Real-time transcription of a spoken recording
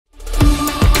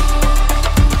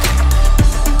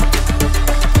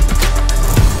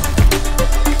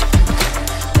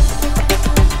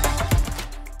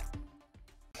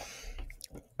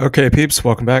Okay, peeps,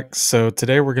 welcome back. So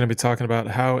today we're going to be talking about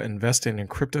how investing in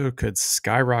crypto could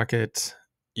skyrocket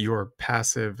your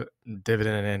passive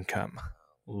dividend income.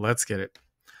 Let's get it.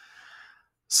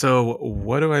 So,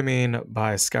 what do I mean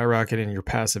by skyrocketing your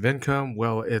passive income?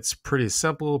 Well, it's pretty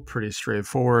simple, pretty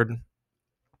straightforward.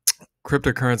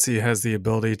 Cryptocurrency has the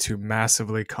ability to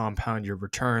massively compound your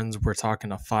returns. We're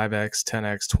talking a 5x,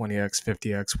 10x, 20x,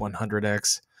 50x,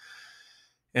 100x.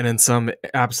 And in some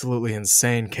absolutely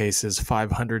insane cases,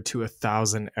 500 to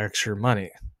 1,000x your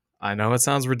money. I know it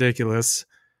sounds ridiculous,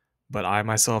 but I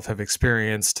myself have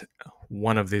experienced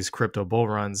one of these crypto bull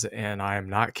runs, and I am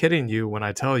not kidding you when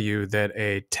I tell you that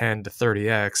a 10 to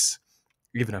 30x,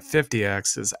 even a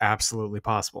 50x is absolutely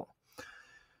possible.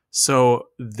 So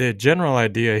the general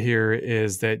idea here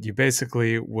is that you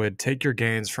basically would take your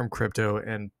gains from crypto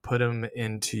and put them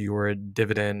into your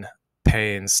dividend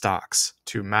paying stocks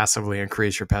to massively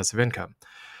increase your passive income.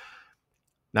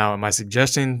 Now, am I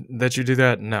suggesting that you do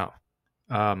that? No.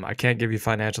 I can't give you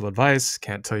financial advice,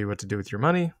 can't tell you what to do with your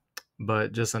money,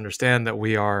 but just understand that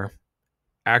we are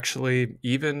actually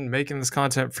even making this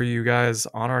content for you guys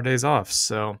on our days off.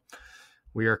 So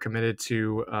we are committed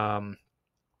to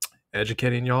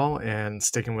educating y'all and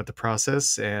sticking with the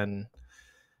process and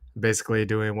basically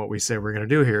doing what we say we're going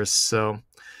to do here. So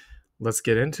let's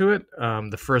get into it.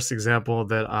 The first example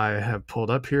that I have pulled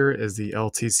up here is the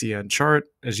LTCN chart.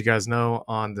 As you guys know,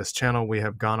 on this channel, we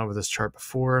have gone over this chart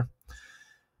before.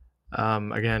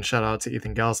 Again, shout out to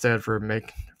Ethan Galstad for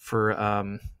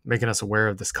making us aware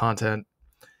of this content.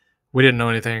 We didn't know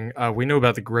anything. We knew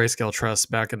about the Grayscale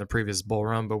Trust back in the previous bull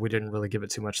run, but we didn't really give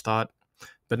it too much thought.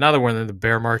 But now that we're in the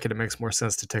bear market, it makes more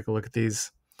sense to take a look at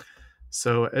these.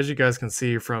 So as you guys can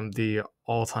see from the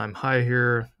all-time high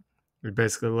here, we're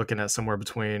basically looking at somewhere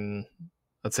between,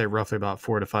 let's say, roughly about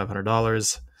 $400 to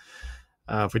 $500.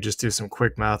 If we just do some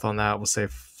quick math on that, we'll say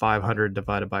 500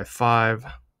 divided by 5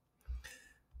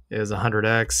 is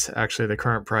 100x. Actually, the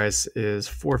current price is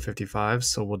 $455,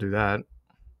 so we'll do that.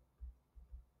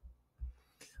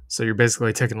 So you're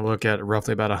basically taking a look at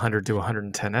roughly about 100 to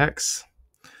 110x.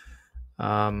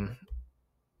 Let's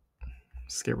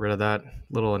get rid of that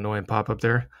little annoying pop-up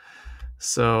there.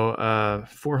 So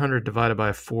 400 divided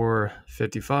by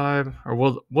 455, or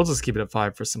we'll just keep it at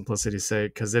 5 for simplicity's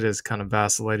sake, because it is kind of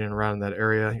vacillating around in that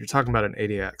area. You're talking about an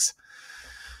 80x.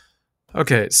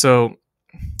 Okay, so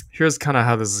here's kind of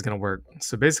how this is going to work.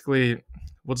 So basically,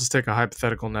 we'll just take a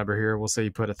hypothetical number here. We'll say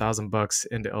you put $1,000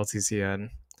 into LTCN,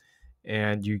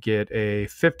 and you get a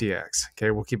 50x. Okay,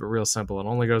 we'll keep it real simple. It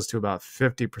only goes to about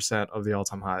 50% of the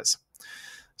all-time highs.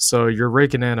 So you're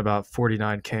raking in about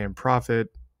 49K in profit.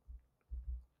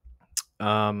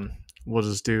 We'll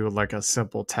just do like a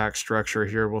simple tax structure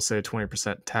here. We'll say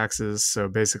 20% taxes. So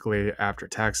basically, after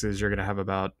taxes, you're going to have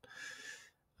about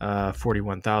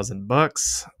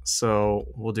 $41,000. So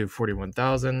we'll do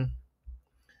 41,000,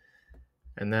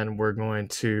 and then we're going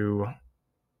to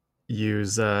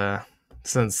use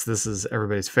since this is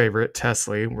everybody's favorite,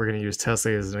 Tesla. We're going to use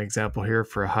Tesla as an example here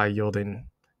for a high yielding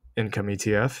income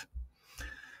ETF.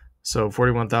 So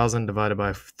 41,000 divided by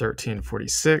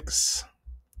 1346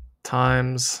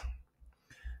 times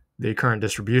the current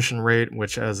distribution rate,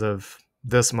 which as of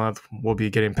this month will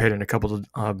be getting paid in a couple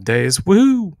of days.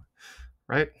 Woohoo!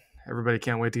 Right? Everybody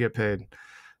can't wait to get paid.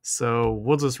 So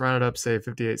we'll just round it up, say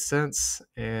 58 cents.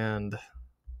 And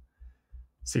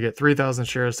so you get 3,000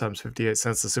 shares times 58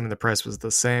 cents, assuming the price was the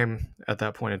same at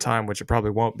that point in time, which it probably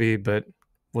won't be, but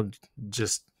we'll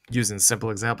just using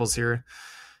simple examples here.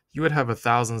 You would have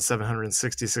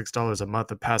 $1,766 a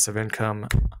month of passive income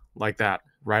like that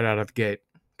right out of the gate.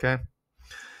 Okay.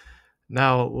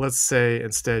 Now, let's say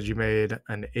instead you made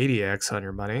an 80x on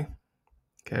your money.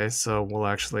 Okay, so we'll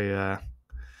actually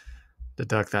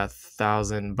deduct that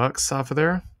 $1,000 off of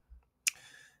there.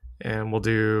 And we'll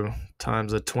do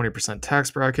times a 20%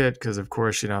 tax bracket because, of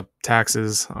course,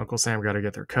 taxes, Uncle Sam got to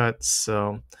get their cut.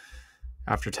 So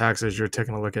after taxes, you're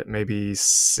taking a look at maybe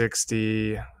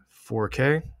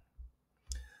 64K.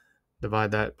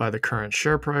 Divide that by the current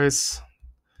share price,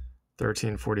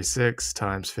 1346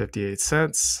 times 58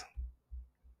 cents.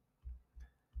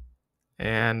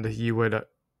 And you would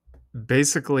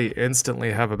basically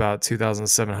instantly have about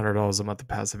 $2,700 a month of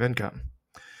passive income.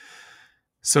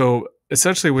 So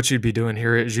essentially what you'd be doing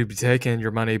here is you'd be taking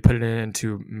your money, putting it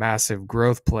into massive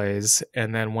growth plays,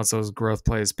 and then once those growth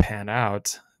plays pan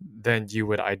out, then you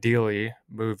would ideally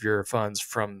move your funds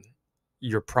from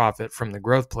your profit from the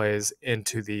growth plays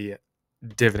into the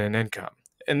dividend income.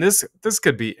 And this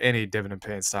could be any dividend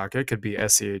paying stock. It could be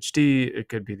SCHD, it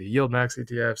could be the Yield Max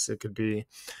ETFs, it could be,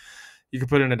 you could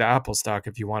put it into Apple stock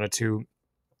if you wanted to.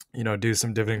 do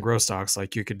some dividend growth stocks.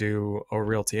 Like you could do a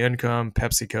Realty Income,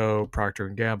 PepsiCo, Procter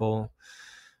and Gamble,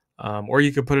 or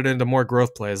you could put it into more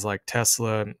growth plays like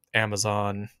Tesla,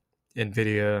 Amazon,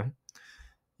 Nvidia,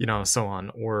 so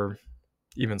on, or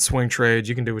even swing trades.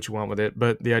 You can do what you want with it.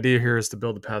 But the idea here is to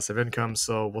build a passive income.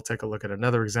 So we'll take a look at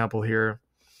another example here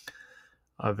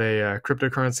of a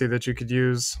cryptocurrency that you could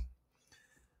use.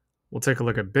 We'll take a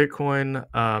look at Bitcoin.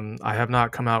 I have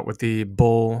not come out with the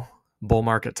bull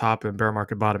market top and bear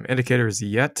market bottom indicators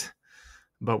yet,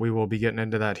 but we will be getting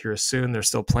into that here soon. There's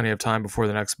still plenty of time before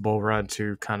the next bull run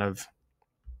to kind of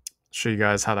show you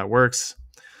guys how that works.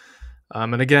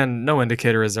 And again, no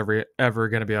indicator is ever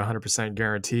going to be 100%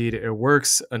 guaranteed. It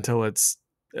works until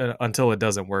it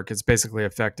doesn't work. It's basically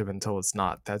effective until it's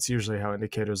not. That's usually how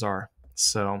indicators are.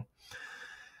 So,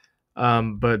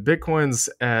 but Bitcoin's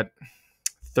at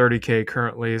 30K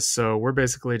currently. So we're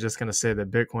basically just going to say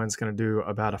that Bitcoin's going to do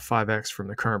about a 5x from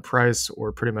the current price,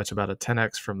 or pretty much about a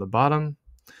 10x from the bottom.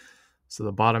 So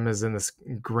the bottom is in this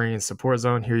green support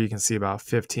zone. Here you can see about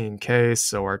 15K.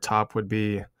 So our top would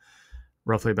be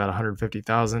roughly about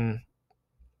 150,000.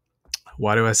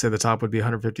 Why do I say the top would be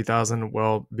 150,000?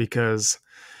 Well, because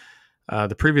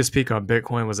the previous peak on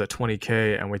Bitcoin was at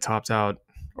 20K, and we topped out,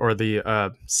 or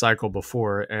the cycle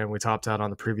before, and we topped out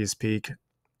on the previous peak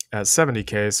at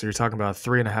 70K. So you're talking about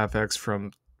 3.5x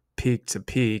from peak to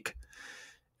peak.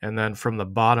 And then from the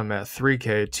bottom at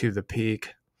 3K to the peak,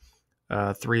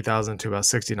 3,000 to about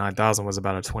 69,000 was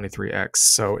about a 23x.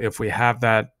 So if we have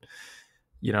that,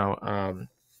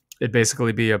 it'd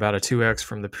basically be about a 2x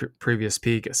from the previous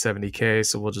peak at 70K.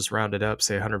 So we'll just round it up,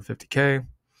 say 150K,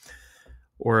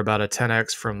 or about a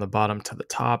 10x from the bottom to the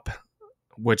top,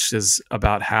 which is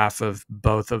about half of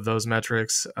both of those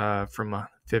metrics, from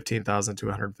 15,000 to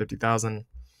 150,000.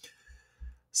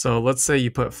 So let's say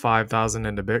you put 5,000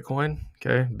 into Bitcoin.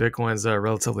 Okay, Bitcoin's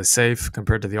relatively safe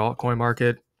compared to the altcoin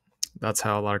market. That's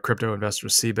how a lot of crypto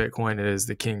investors see Bitcoin. It is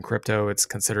the king crypto. It's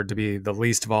considered to be the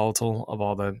least volatile of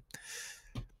all the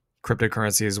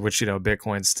cryptocurrencies, which,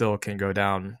 Bitcoin still can go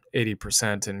down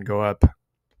 80% and go up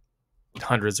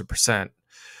hundreds of percent.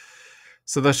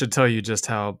 So that should tell you just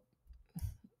how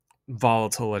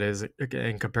volatile it is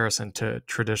in comparison to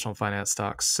traditional finance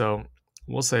stocks. So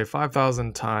we'll say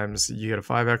 5,000 times, you get a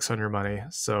 5x on your money,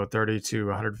 so 30 to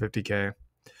 150K.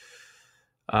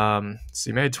 So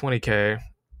you made 20K.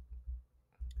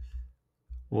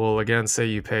 We'll again say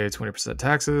you pay 20%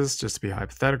 taxes, just to be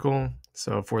hypothetical,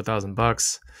 so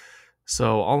 $4,000.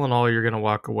 So all in all, you're going to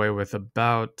walk away with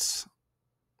about,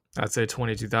 I'd say,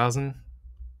 22,000.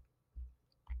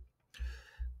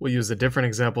 We'll use a different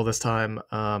example this time.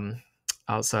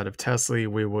 Outside of Tesla,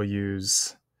 we will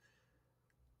use,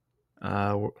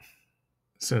 as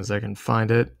soon as I can find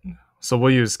it. So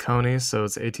we'll use Coney. So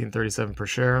it's 1837 per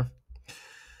share.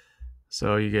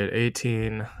 So you get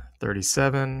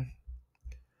 1837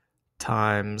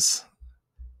 times,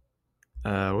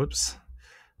 times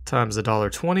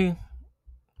 $1.20.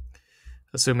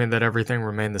 Assuming that everything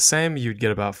remained the same, you'd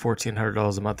get about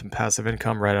 $1,400 a month in passive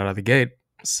income right out of the gate.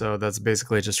 So that's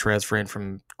basically just transferring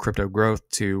from crypto growth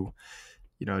to,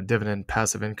 dividend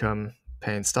passive income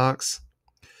paying stocks.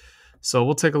 So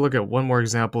we'll take a look at one more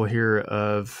example here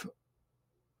of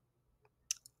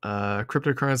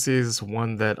cryptocurrencies.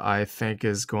 One that I think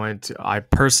is going to, I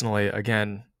personally,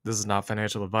 again, this is not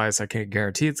financial advice. I can't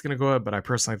guarantee it's going to go up, but I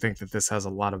personally think that this has a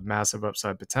lot of massive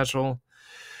upside potential.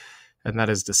 And that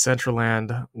is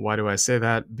Decentraland. Why do I say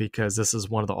that? Because this is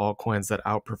one of the altcoins that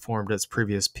outperformed its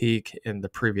previous peak in the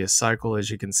previous cycle, as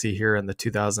you can see here in the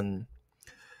 2000.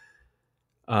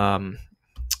 Well,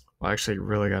 actually,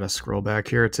 really got to scroll back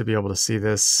here to be able to see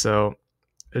this. So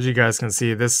as you guys can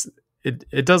see, this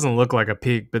it doesn't look like a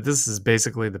peak, but this is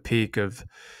basically the peak of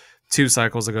 2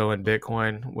 cycles ago in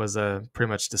Bitcoin, was pretty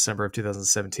much December of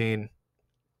 2017.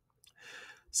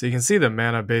 So you can see the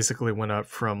mana basically went up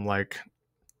from like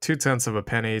 0.2 of a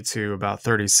penny to about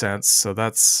 30 cents. So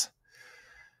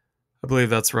I believe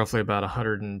that's roughly about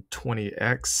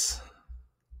 120x.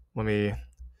 Let me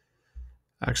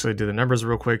actually do the numbers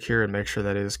real quick here and make sure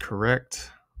that is correct.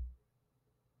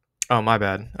 Oh, my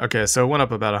bad. Okay, so it went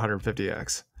up about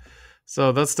 150x.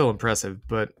 So that's still impressive,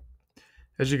 but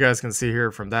as you guys can see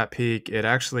here from that peak, it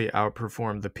actually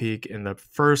outperformed the peak in the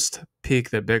first peak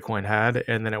that Bitcoin had,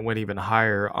 and then it went even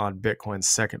higher on Bitcoin's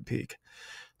second peak.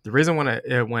 The reason when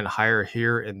it went higher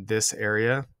here in this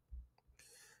area,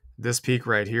 this peak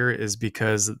right here, is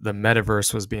because the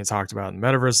metaverse was being talked about. And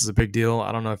metaverse is a big deal.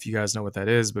 I don't know if you guys know what that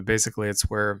is, but basically it's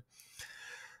where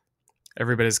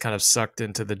everybody's kind of sucked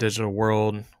into the digital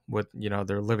world with,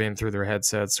 they're living through their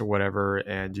headsets or whatever,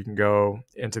 and you can go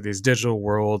into these digital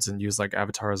worlds and use like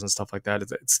avatars and stuff like that.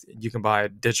 You can buy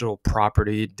digital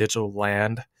property, digital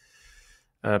land,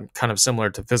 kind of similar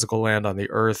to physical land on the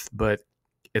earth, but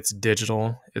it's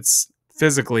digital. It's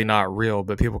physically not real,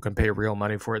 but people can pay real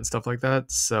money for it and stuff like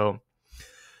that. So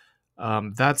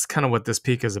that's kind of what this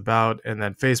peak is about. And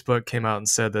then Facebook came out and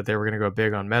said that they were going to go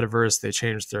big on Metaverse. They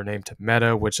changed their name to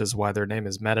Meta, which is why their name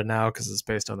is Meta now, because it's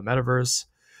based on the Metaverse.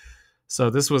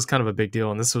 So this was kind of a big deal.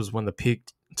 And this was when the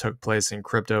peak took place in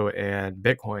crypto and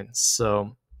Bitcoin.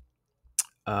 So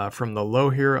from the low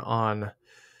here on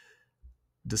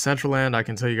Decentraland, I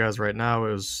can tell you guys right now,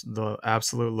 it was the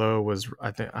absolute low was,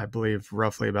 I believe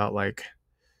roughly about like,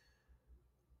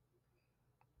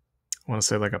 I want to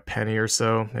say like a penny or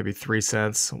so, maybe 3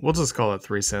 cents. We'll just call it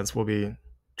 3 cents.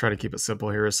 Try to keep it simple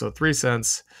here. So 3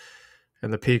 cents,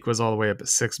 and the peak was all the way up at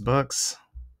 $6.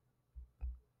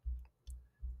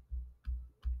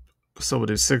 So we'll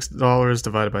do $6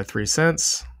 divided by 3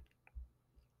 cents.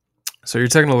 So you're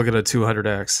taking a look at a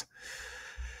 200x.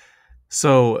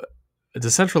 So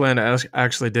Decentraland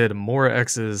actually did more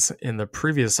X's in the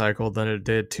previous cycle than it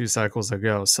did 2 cycles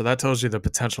ago. So that tells you the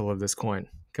potential of this coin.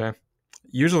 Okay.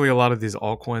 Usually a lot of these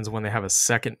altcoins, when they have a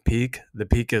second peak, the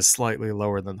peak is slightly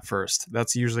lower than the first.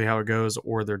 That's usually how it goes,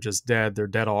 or they're just dead. They're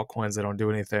dead altcoins. They don't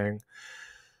do anything.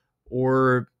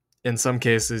 Or in some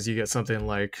cases, you get something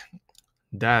like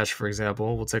Dash, for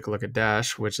example. We'll take a look at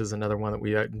Dash, which is another one that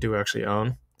we do actually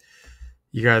own.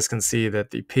 You guys can see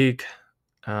that the peak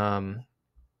in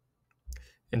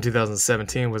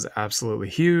 2017 was absolutely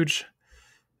huge.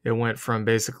 It went from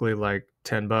basically like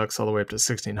 $10 all the way up to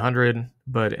 $1,600,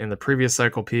 but in the previous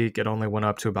cycle peak, it only went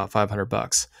up to about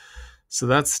 $500. So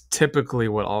that's typically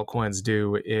what altcoins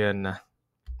do in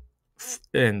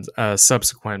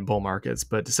subsequent bull markets.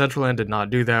 But Decentraland did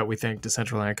not do that. We think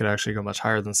Decentraland could actually go much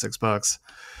higher than $6.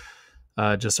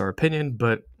 Just our opinion,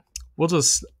 but we'll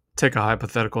just take a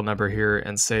hypothetical number here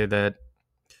and say that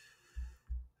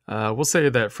we'll say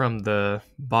that from the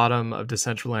bottom of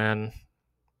Decentraland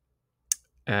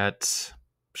at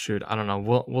I don't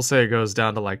know, we'll say it goes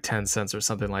down to like 10 cents or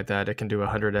something like that. It can do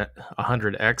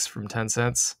 100x from 10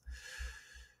 cents,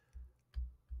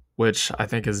 which I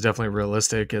think is definitely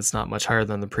realistic. It's not much higher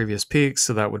than the previous peak,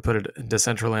 so that would put it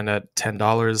Decentraland at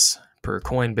 $10 per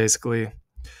coin basically.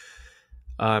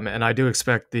 And I do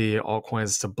expect the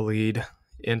altcoins to bleed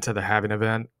into the halving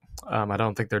event. I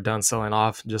don't think they're done selling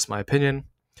off, just my opinion.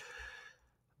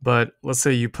 But let's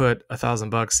say you put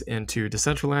 $1,000 into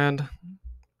Decentraland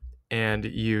and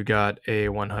you got a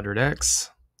 100x.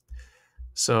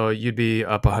 So you'd be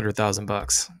up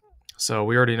 $100,000. So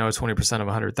we already know 20% of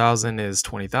 100,000 is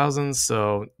 20,000.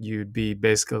 So you'd be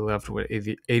basically left with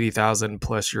 80,000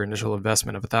 plus your initial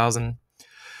investment of 1,000.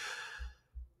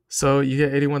 So you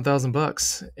get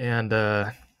 $81,000.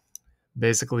 And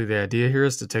basically the idea here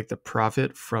is to take the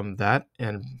profit from that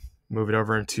and move it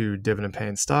over into dividend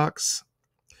paying stocks.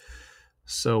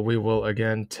 So we will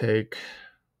again take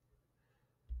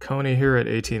Coney here at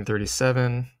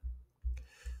 1837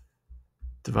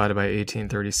 divided by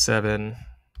 1837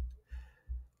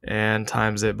 and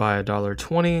times it by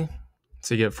 $1.20.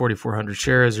 So you get 4,400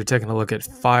 shares. You're taking a look at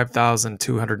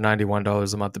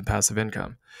 $5,291 a month in passive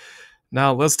income.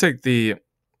 Now let's take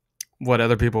what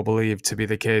other people believe to be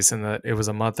the case, in that it was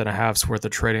a month and a half's worth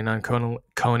of trading on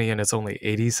Coney and it's only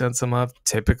 80 cents a month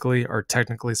typically, or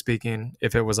technically speaking.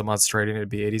 If it was a month's trading, it'd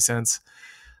be 80 cents.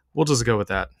 We'll just go with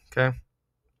that. Okay.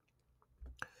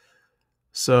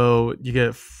 So you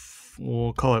get,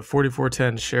 we'll call it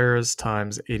 4,410 shares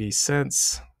times 80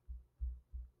 cents,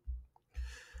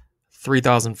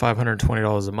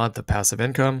 $3,520 a month of passive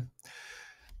income.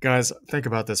 Guys, think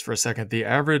about this for a second. The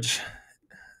average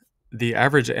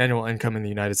annual income in the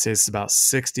United States is about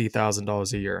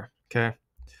 $60,000 a year. Okay.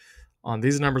 On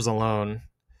these numbers alone,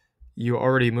 you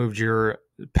already moved your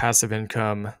passive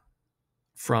income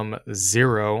from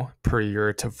 $0 per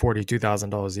year to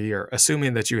 $42,000 a year,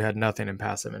 assuming that you had nothing in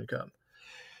passive income.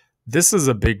 This is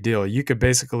a big deal. You could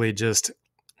basically just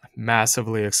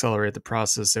massively accelerate the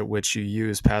process at which you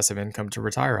use passive income to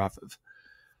retire off of,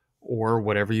 or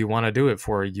whatever you want to do it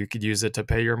for. You could use it to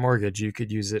pay your mortgage. You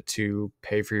could use it to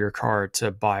pay for your car,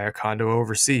 to buy a condo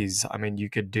overseas. I mean,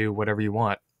 you could do whatever you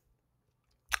want.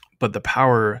 But the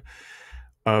power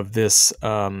of this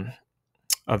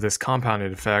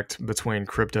compounded effect between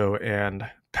crypto and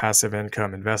passive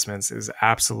income investments is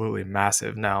absolutely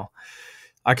massive. Now,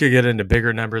 I could get into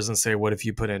bigger numbers and say, what if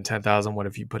you put in 10,000? What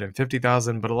if you put in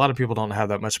 50,000? But a lot of people don't have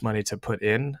that much money to put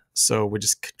in. So we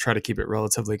just try to keep it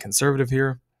relatively conservative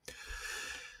here.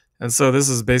 And so this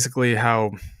is basically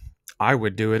how I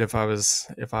would do it if I was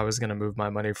going to move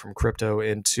my money from crypto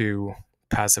into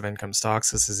passive income stocks.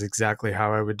 This is exactly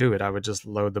how I would do it. I would just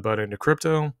load the boat into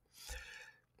crypto,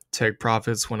 take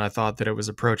profits when I thought that it was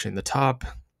approaching the top,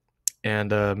 and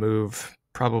move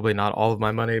probably not all of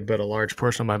my money, but a large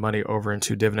portion of my money over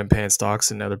into dividend paying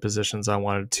stocks and other positions I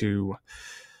wanted to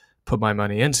put my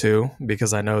money into,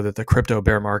 because I know that the crypto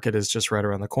bear market is just right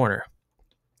around the corner.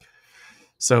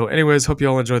 So anyways, hope you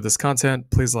all enjoyed this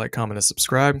content. Please like, comment, and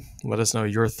subscribe. Let us know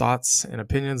your thoughts and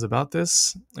opinions about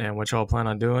this and what y'all plan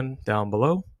on doing down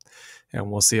below. And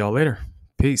we'll see y'all later.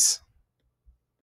 Peace.